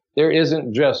this, there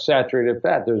isn't just saturated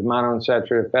fat. There's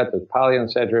monounsaturated fat, there's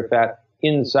polyunsaturated fat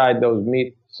inside those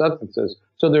meat substances.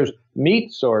 So there's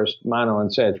meat-sourced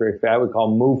monounsaturated fat, we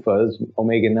call MUFAs,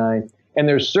 omega-9. And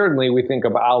there's certainly, we think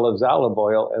of olive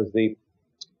oil as the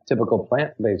typical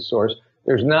plant-based source.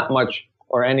 There's not much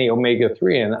or any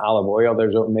omega-3 in olive oil.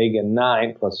 There's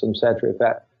omega-9 plus some saturated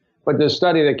fat. But the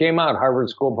study that came out, Harvard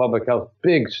School of Public Health,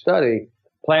 big study,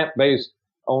 plant-based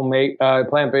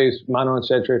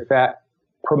monounsaturated fat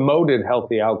promoted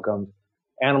healthy outcomes.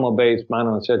 Animal-based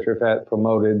monounsaturated fat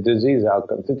promoted disease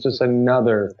outcomes. It's just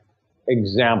another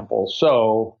example.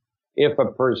 So if a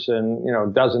person,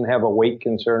 doesn't have a weight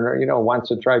concern or, wants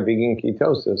to try vegan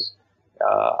ketosis,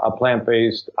 a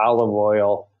plant-based olive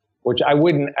oil, which I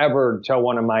wouldn't ever tell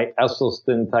one of my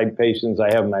Esselstyn type patients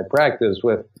I have in my practice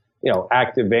with,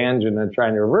 active angina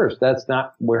trying to reverse. That's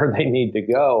not where they need to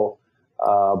go.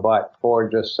 But for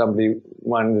just somebody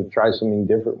wanting to try something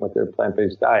different with their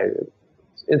plant-based diet,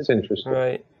 it's interesting.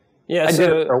 Right. Yeah. I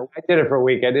did it for a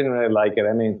week. I didn't really like it.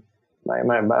 I mean, my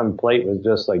plate was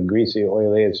just like greasy,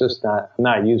 oily. It's just I'm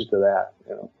not used to that,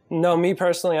 No, me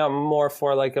personally, I'm more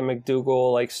for like a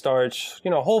McDougall, like starch,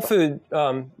 whole food,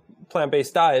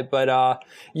 plant-based diet. But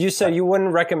you said you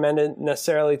wouldn't recommend it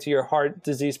necessarily to your heart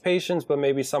disease patients, but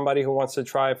maybe somebody who wants to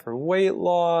try it for weight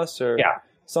loss or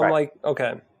something like,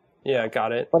 okay. Yeah,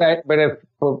 got it. But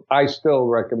I still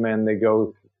recommend they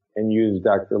go and use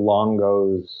Dr.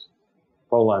 Longo's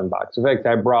Proline box. In fact,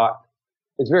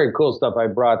 it's very cool stuff. I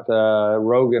brought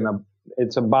Rogan,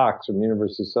 it's a box from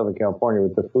University of Southern California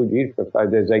with the food you eat for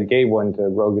 5 days. I gave one to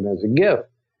Rogan as a gift.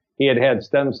 He had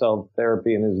stem cell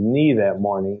therapy in his knee that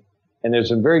morning. And there's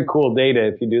some very cool data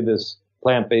if you do this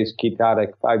plant-based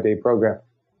ketotic 5-day program,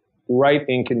 right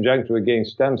in conjunction with getting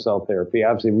stem cell therapy,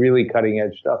 obviously really cutting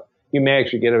edge stuff. You may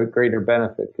actually get a greater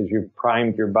benefit because you've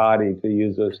primed your body to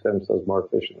use those stem cells more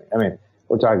efficiently. I mean,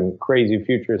 we're talking crazy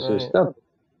futuristic stuff.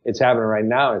 It's happening right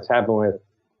now. It's happening with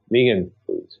vegan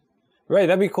foods. Right.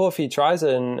 That'd be cool if he tries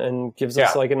it and gives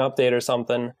us like an update or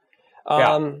something.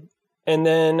 And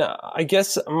then I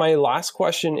guess my last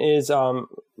question is, you're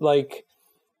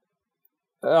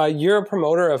a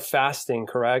promoter of fasting,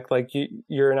 correct? Like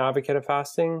you're an advocate of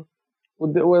fasting?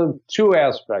 Well, two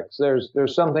aspects.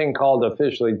 There's something called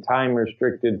officially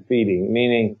time-restricted feeding,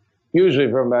 meaning usually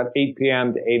from about 8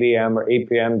 p.m. to 8 a.m. or 8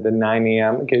 p.m. to 9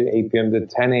 a.m., 8 p.m. to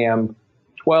 10 a.m.,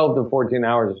 12 to 14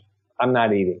 hours, I'm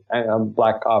not eating. I'm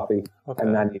black coffee. Okay.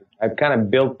 I'm not eating. I've kind of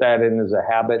built that in as a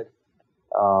habit.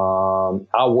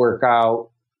 I'll work out,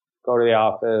 go to the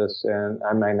office, and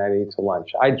I might not eat till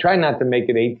lunch. I try not to make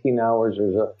it 18 hours.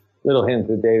 There's a little hint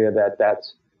of data that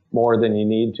that's more than you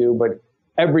need to, but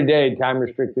every day,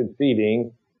 time-restricted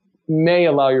feeding may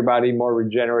allow your body more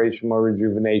regeneration, more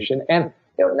rejuvenation. And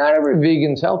not every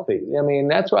vegan's healthy. I mean,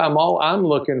 that's why I'm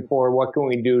looking for what can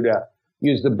we do to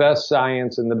use the best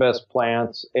science and the best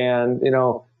plants. And,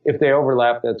 if they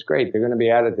overlap, that's great. They're going to be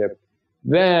additive.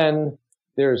 Then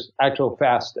there's actual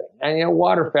fasting. And,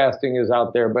 water fasting is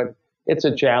out there, but it's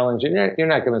a challenge. And you're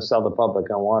not going to sell the public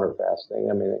on water fasting.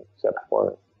 I mean, except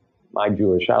for my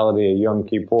Jewish holiday, Yom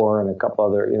Kippur, and a couple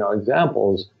other,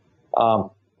 examples.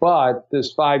 But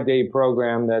this 5-day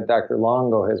program that Dr.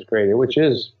 Longo has created, which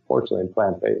is fortunately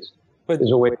plant-based,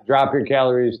 is a way to drop your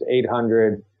calories to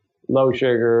 800, low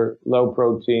sugar, low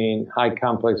protein, high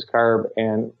complex carb,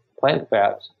 and plant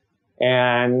fats.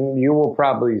 And you will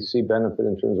probably see benefit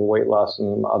in terms of weight loss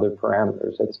and some other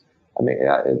parameters.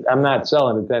 I'm not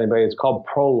selling it to anybody. It's called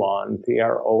Prolon,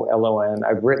 Prolon.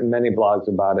 I've written many blogs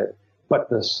about it, but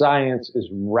the science is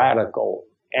radical.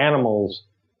 Animals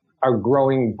are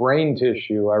growing brain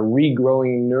tissue, are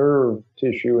regrowing nerve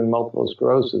tissue in multiple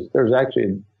sclerosis. There's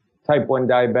actually type 1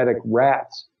 diabetic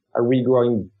rats are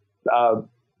regrowing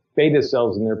beta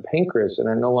cells in their pancreas and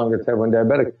are no longer type 1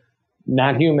 diabetic.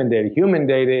 Not human data. Human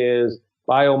data is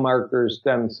biomarkers,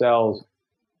 stem cells.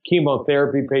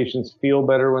 Chemotherapy patients feel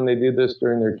better when they do this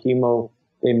during their chemo.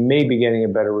 They may be getting a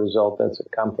better result. That's a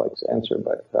complex answer,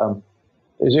 but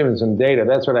there's even some data.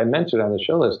 That's what I mentioned on the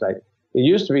show last night. It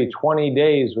used to be 20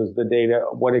 days was the data,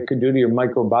 what it could do to your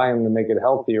microbiome to make it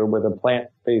healthier with a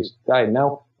plant-based diet.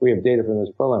 Now we have data from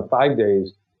this program, 5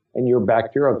 days, and your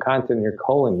bacterial content in your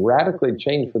colon radically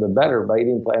changed for the better by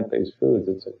eating plant-based foods.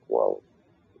 It's like, whoa.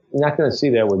 You're not going to see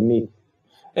that with meat.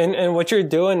 And what you're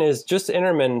doing is just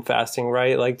intermittent fasting,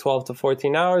 right? Like 12 to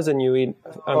 14 hours and you eat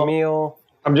a meal.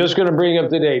 I'm just going to bring up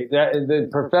to date that the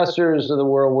professors of the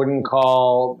world wouldn't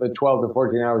call the 12 to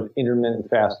 14 hours intermittent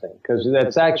fasting, because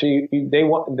that's actually, they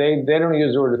don't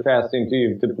use the word fasting until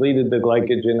you've depleted the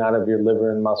glycogen out of your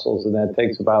liver and muscles, and that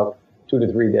takes about 2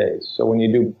 to 3 days. So when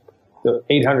you do the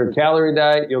 800 calorie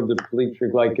diet, you'll deplete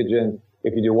your glycogen.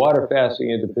 If you do water fasting,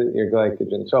 you deplete your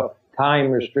glycogen. So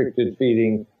time restricted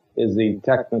feeding is the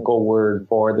technical word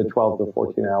for the 12 to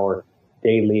 14 hour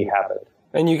daily habit.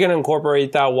 And you can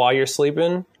incorporate that while you're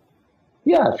sleeping?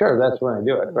 Yeah, sure. That's when I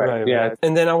do it. Right. Yeah. Right.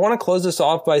 And then I want to close this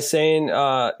off by saying,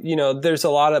 there's a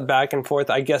lot of back and forth,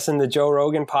 I guess, in the Joe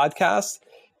Rogan podcast.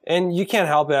 And you can't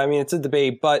help it. I mean, it's a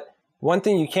debate. But one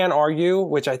thing you can't argue,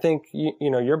 which I think,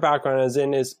 your background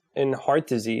is in heart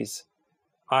disease.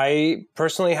 I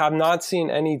personally have not seen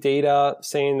any data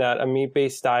saying that a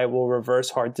meat-based diet will reverse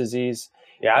heart disease.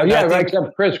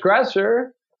 Except Chris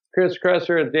Kresser. Chris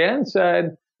Kresser at the end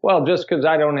said, well, just because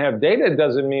I don't have data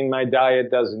doesn't mean my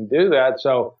diet doesn't do that.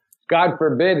 So God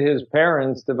forbid his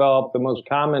parents develop the most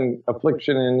common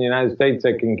affliction in the United States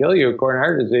that can kill you, coronary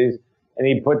heart disease, and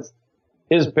he puts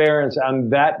his parents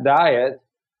on that diet.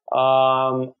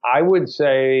 I would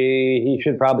say he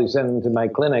should probably send them to my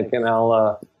clinic, and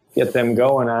I'll get them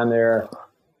going on their,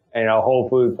 whole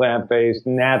food, plant-based,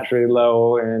 naturally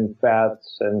low in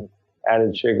fats and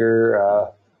added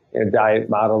sugar, diet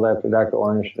modeled after Dr.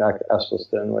 Ornish, Dr.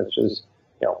 Esselstyn, which is,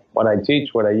 what I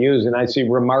teach, what I use. And I see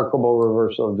remarkable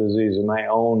reversal of disease in my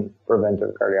own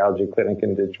preventive cardiology clinic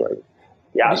in Detroit.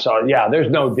 There's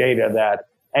no data that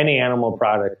any animal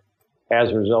product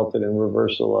has resulted in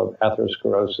reversal of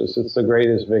atherosclerosis. It's the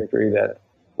greatest victory that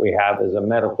we have as a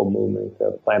medical movement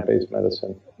of plant-based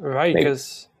medicine. Right,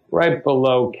 because right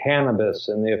below cannabis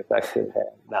in the effective hand.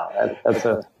 Now,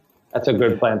 that's a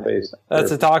good plant-based.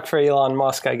 That's a talk for Elon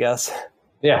Musk, I guess.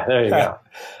 Yeah, there you go.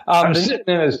 I'm sitting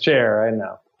in his chair. I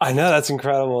know. I know, that's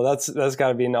incredible. That's got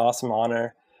to be an awesome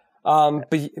honor.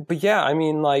 But yeah, I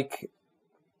mean, like,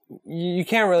 you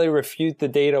can't really refute the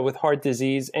data with heart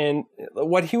disease. And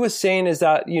what he was saying is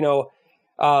that,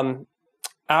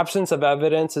 absence of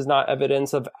evidence is not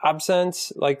evidence of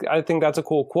absence. Like, I think that's a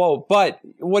cool quote. But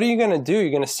what are you going to do? You're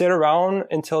going to sit around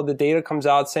until the data comes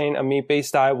out saying a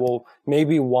meat-based diet will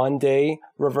maybe one day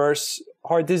reverse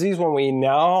heart disease, when we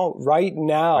right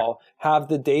now have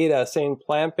the data saying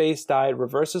plant-based diet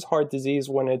reverses heart disease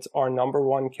when it's our number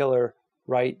one killer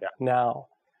now.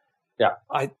 Yeah.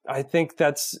 I think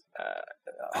that's,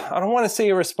 I don't want to say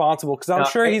irresponsible, because I'm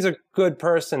sure he's a good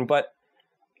person, but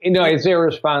it's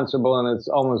irresponsible and it's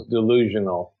almost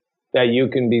delusional that you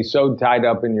can be so tied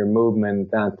up in your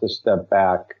movement not to step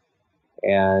back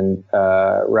and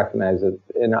recognize it.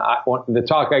 The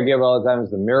talk I give all the time is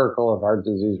the miracle of heart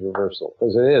disease reversal,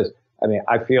 because it is. I mean,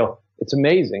 I feel it's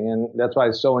amazing, and that's why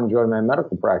I so enjoy my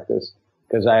medical practice,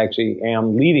 because I actually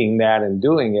am leading that and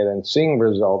doing it and seeing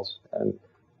results. And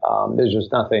there's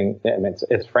just nothing. I mean,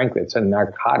 it's frankly, it's a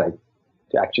narcotic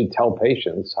to actually tell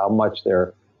patients how much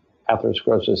their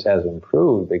atherosclerosis has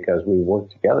improved, because we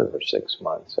worked together for 6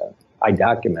 months and I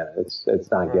document it.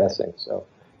 It's not guessing. So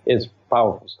it's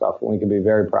powerful stuff, and we can be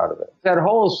very proud of it. That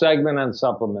whole segment on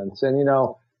supplements, and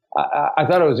I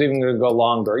thought it was even going to go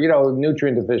longer. You know,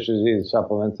 nutrient deficiency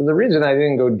supplements. And the reason I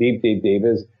didn't go deep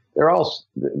is they're all,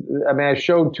 I mean, I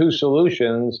showed 2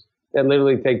 solutions that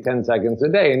literally take 10 seconds a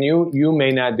day. And you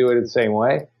may not do it the same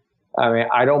way. I mean,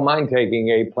 I don't mind taking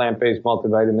a plant-based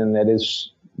multivitamin that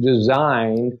is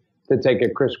designed to take a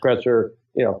Chris Kresser,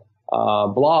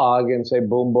 blog and say,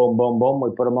 boom, boom, boom, boom.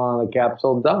 We put them on the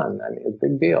capsule, done. I mean, it's a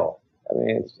big deal. I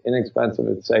mean, it's inexpensive.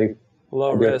 It's safe.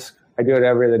 Low risk. I do it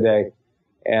every other day.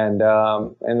 And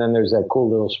then there's that cool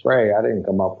little spray I didn't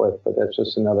come up with, but that's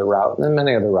just another route, and then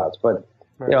many other routes. But,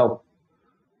 right.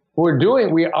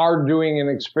 We are doing an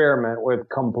experiment with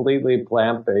completely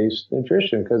plant-based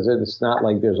nutrition, because it's not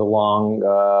like there's a long,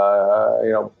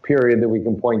 period that we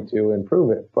can point to and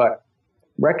prove it. But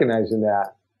recognizing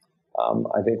that,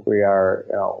 I think we are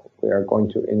going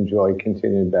to enjoy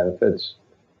continued benefits.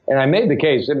 And I made the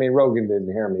case, I mean, Rogan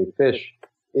didn't hear me. Fish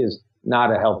is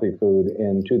not a healthy food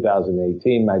in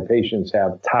 2018. My patients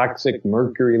have toxic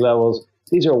mercury levels.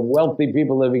 These are wealthy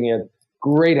people living in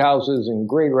great houses and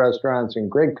great restaurants and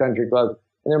great country clubs,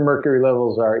 and their mercury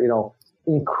levels are,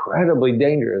 incredibly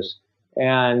dangerous.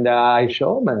 And I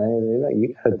show them, and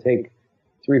you got to take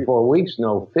 3-4 weeks,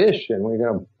 no fish, and we're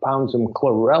going to pound some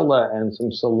chlorella and some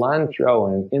cilantro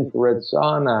and infrared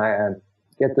sauna and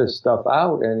get this stuff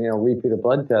out and, repeat a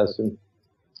blood test. And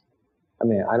I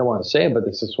mean, I don't want to say it, but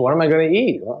this is, what am I going to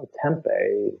eat? Well,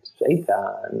 tempeh,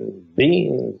 seitan,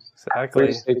 beans.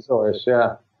 Exactly. Great source,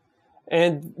 yeah.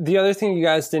 And the other thing you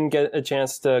guys didn't get a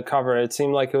chance to cover, it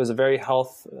seemed like it was a very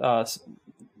health-focused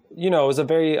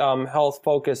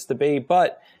debate.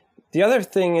 But the other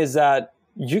thing is that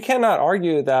you cannot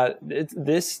argue that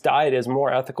this diet is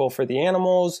more ethical for the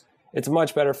animals. It's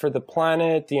much better for the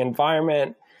planet, the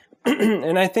environment.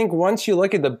 And I think once you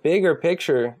look at the bigger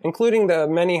picture, including the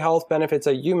many health benefits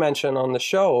that you mentioned on the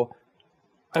show,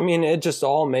 I mean, it just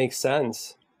all makes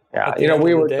sense. Yeah,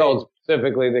 we were told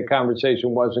specifically the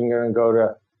conversation wasn't going to go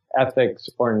to ethics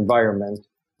or environment.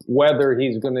 Whether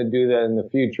he's going to do that in the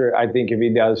future, I think if he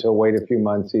does, he'll wait a few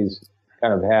months. He's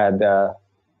kind of had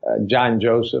John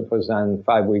Joseph was on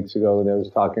 5 weeks ago that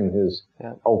was talking his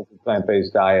whole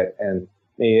plant-based diet, and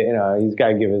he's got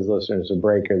to give his listeners a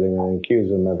break, or they're going to accuse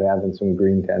him of having some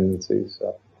green tendencies.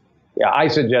 So, yeah, I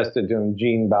suggested to him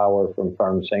Gene Bauer from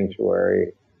Farm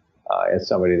Sanctuary as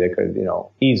somebody that could,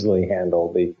 easily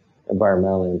handle the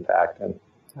environmental impact. And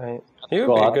right. He would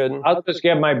be good. I'll just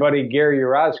get my buddy Gary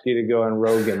Yourofsky to go on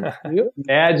Rogan. Can you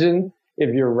imagine if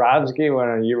Yourofsky went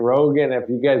on Rogan? If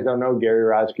you guys don't know Gary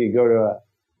Yourofsky, go to a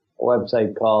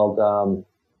website called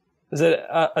is it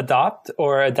Adopt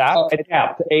or Adapt? Oh,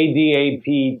 Adapt,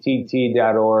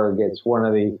 ADAPTT.org. It's one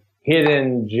of the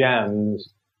hidden gems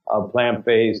of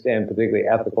plant-based and particularly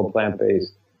ethical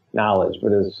plant-based knowledge,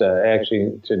 but it's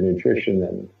actually to nutrition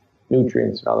and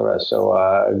nutrients and all the rest. So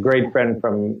a great friend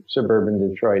from suburban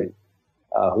Detroit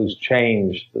who's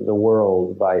changed the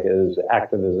world by his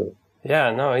activism.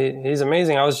 Yeah, no, he's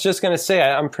amazing. I was just going to say,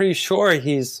 I'm pretty sure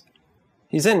he's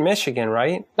in Michigan,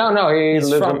 right? No, he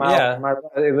lives a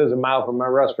mile from my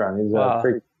restaurant. He's a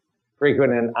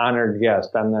frequent and honored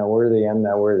guest. I'm not worthy.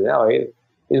 No,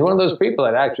 he's one of those people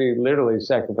that actually literally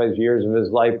sacrificed years of his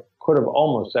life, could have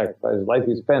almost sacrificed his life.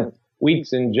 He spent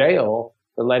weeks in jail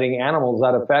for letting animals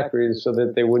out of factories so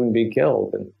that they wouldn't be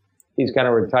killed. And he's kind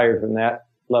of retired from that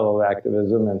level of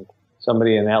activism. And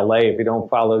somebody in LA, if you don't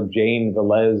follow Jane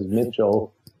Velez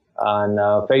Mitchell on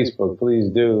Facebook, please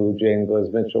do. Jane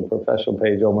Velez Mitchell professional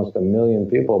page, almost 1 million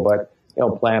people, but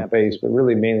plant-based, but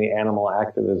really mainly animal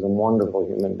activism. Wonderful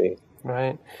human being.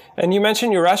 Right. And you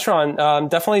mentioned your restaurant.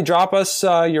 Definitely drop us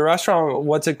your restaurant.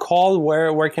 What's it called?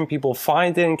 Where can people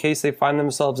find it in case they find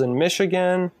themselves in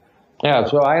Michigan? Yeah,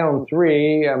 so I own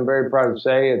 3. I'm very proud to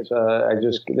say it's.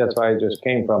 That's why I just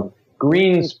came from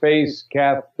Green Space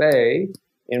Cafe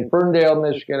in Ferndale,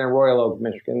 Michigan, and Royal Oak,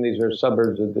 Michigan. These are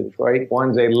suburbs of Detroit.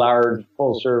 One's a large,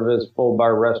 full-service,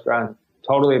 full-bar restaurant,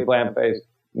 totally plant-based.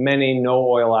 Many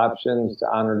no-oil options to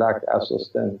honor Dr.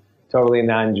 Esselstyn. Totally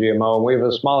non-GMO. And we have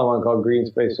a smaller one called Green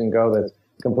Space and Go that's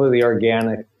completely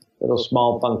organic, little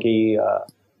small, funky,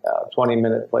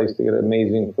 20-minute place to get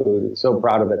amazing food. So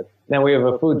proud of it. Then we have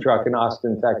a food truck in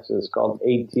Austin, Texas called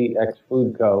ATX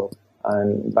Food Co.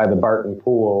 By the Barton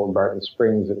Pool, Barton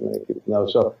Springs, that many people know.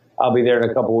 So I'll be there in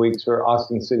a couple of weeks for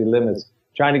Austin City Limits.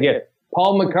 Trying to get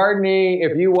Paul McCartney,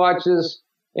 if you watch this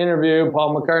interview,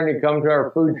 Paul McCartney, come to our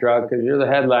food truck because you're the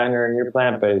headliner and you're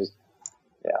plant-based.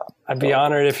 Yeah. I'd be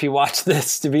honored if you watch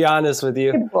this, to be honest with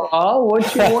you. Hey, Paul,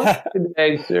 what you want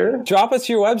today, sir? Drop us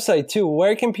your website, too.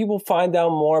 Where can people find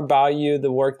out more about you,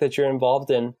 the work that you're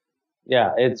involved in?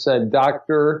 Yeah, it's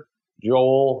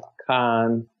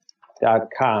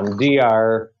drjoelkahn.com,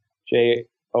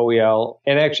 OEL.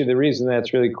 And actually, the reason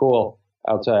that's really cool,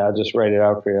 I'll tell you, I'll just write it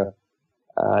out for you.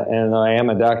 And I am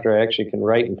a doctor. I actually can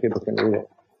write and people can read it.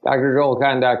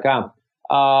 drjoelkahn.com.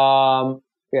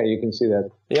 Yeah, you can see that.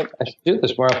 Yep. I should do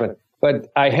this more often.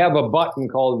 But I have a button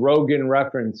called Rogan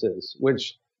References,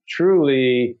 which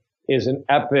truly is an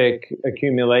epic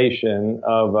accumulation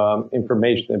of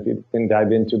information that people can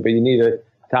dive into. But you need a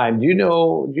time. Do you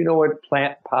know what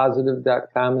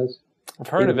plantpositive.com is? I've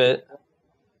heard of it.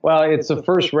 Well, it's the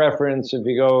first reference if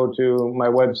you go to my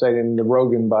website in the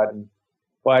Rogan button.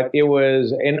 But it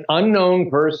was an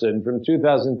unknown person from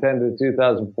 2010 to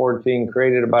 2014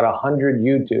 created about 100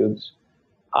 YouTubes.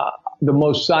 The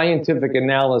most scientific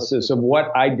analysis of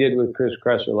what I did with Chris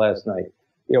Kresser last night.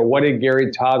 You know, what did Gary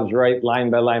Taubes write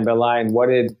line by line by line? What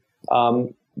did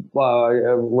Rob,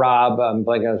 I'm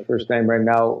blanking on his first name right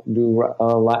now, do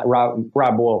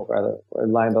Rob Wolf, rather,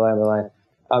 line by line by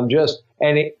line. Just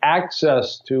any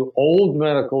access to old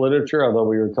medical literature, although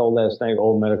we were told last night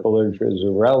old medical literature is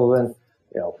irrelevant.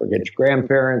 You know, forget your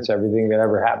grandparents, everything that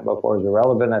ever happened before is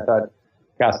irrelevant. I thought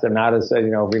Castaneda said, you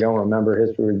know, if we don't remember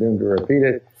history, we're doomed to repeat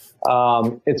it.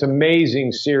 It's an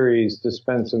amazing series to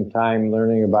spend some time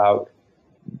learning about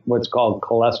what's called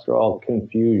cholesterol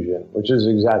confusion, which is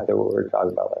exactly what we were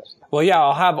talking about last time. Well, yeah,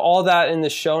 I'll have all that in the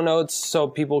show notes so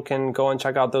people can go and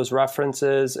check out those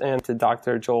references and to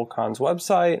Dr. Joel Kahn's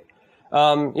website.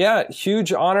 Yeah,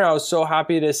 huge honor. I was so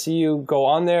happy to see you go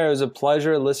on there. It was a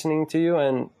pleasure listening to you,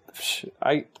 and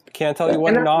I can't tell you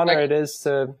what an honor it is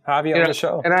to have you on the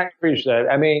show. And I appreciate it.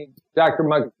 I mean, Dr.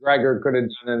 McGregor could have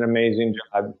done an amazing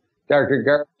job. Dr.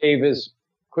 Gareth Davis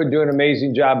could do an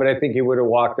amazing job, but I think he would have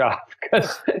walked off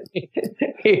because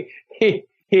he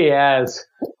has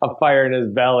a fire in his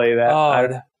belly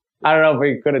that I don't know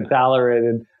if he could have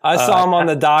tolerated. I saw him on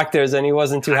the doctors and he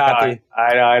wasn't too happy.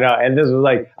 I know. And this was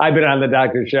like, I've been on the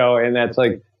doctor show and that's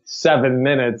like 7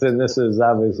 minutes. And this is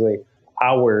obviously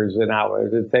hours and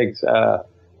hours. It takes, and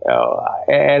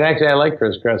actually I like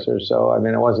Chris Kresser. So, I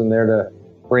mean, I wasn't there to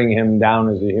bring him down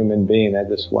as a human being. I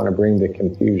just want to bring the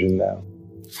confusion down.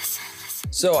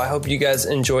 So I hope you guys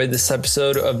enjoyed this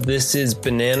episode of This is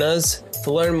Bananas.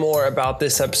 To learn more about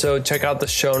this episode, check out the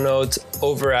show notes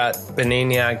over at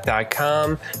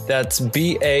bananiac.com. That's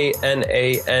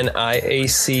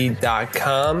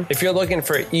BANANIAC.com. If you're looking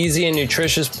for easy and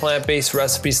nutritious plant-based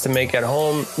recipes to make at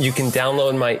home, you can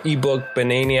download my ebook,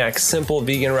 Bananiac Simple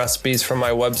Vegan Recipes, from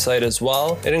my website as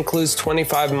well. It includes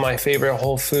 25 of my favorite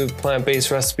whole food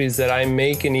plant-based recipes that I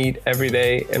make and eat every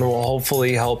day and will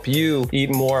hopefully help you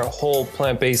eat more whole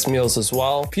plant-based meals as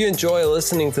well. If you enjoy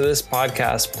listening to this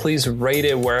podcast, please rate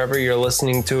it wherever you're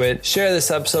listening to it. Share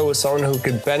this episode with someone who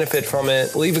could benefit from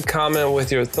it. Leave a comment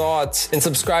with your thoughts and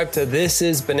subscribe to This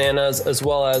is Bananas as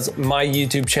well as my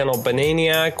YouTube channel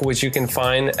Bananiac, which you can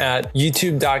find at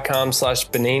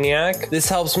youtube.com/Bananiac. This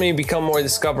helps me become more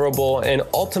discoverable and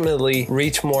ultimately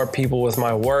reach more people with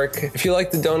my work. If you'd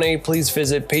like to donate, please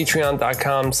visit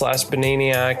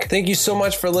patreon.com/Bananiac. Thank you so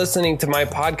much for listening to my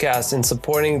podcast and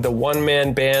supporting the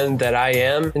one-man band that I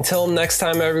am. Until next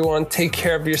time, everyone, take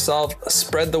care of yourself,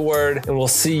 spread the word, and we'll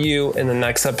see you in the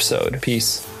next episode.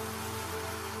 Peace.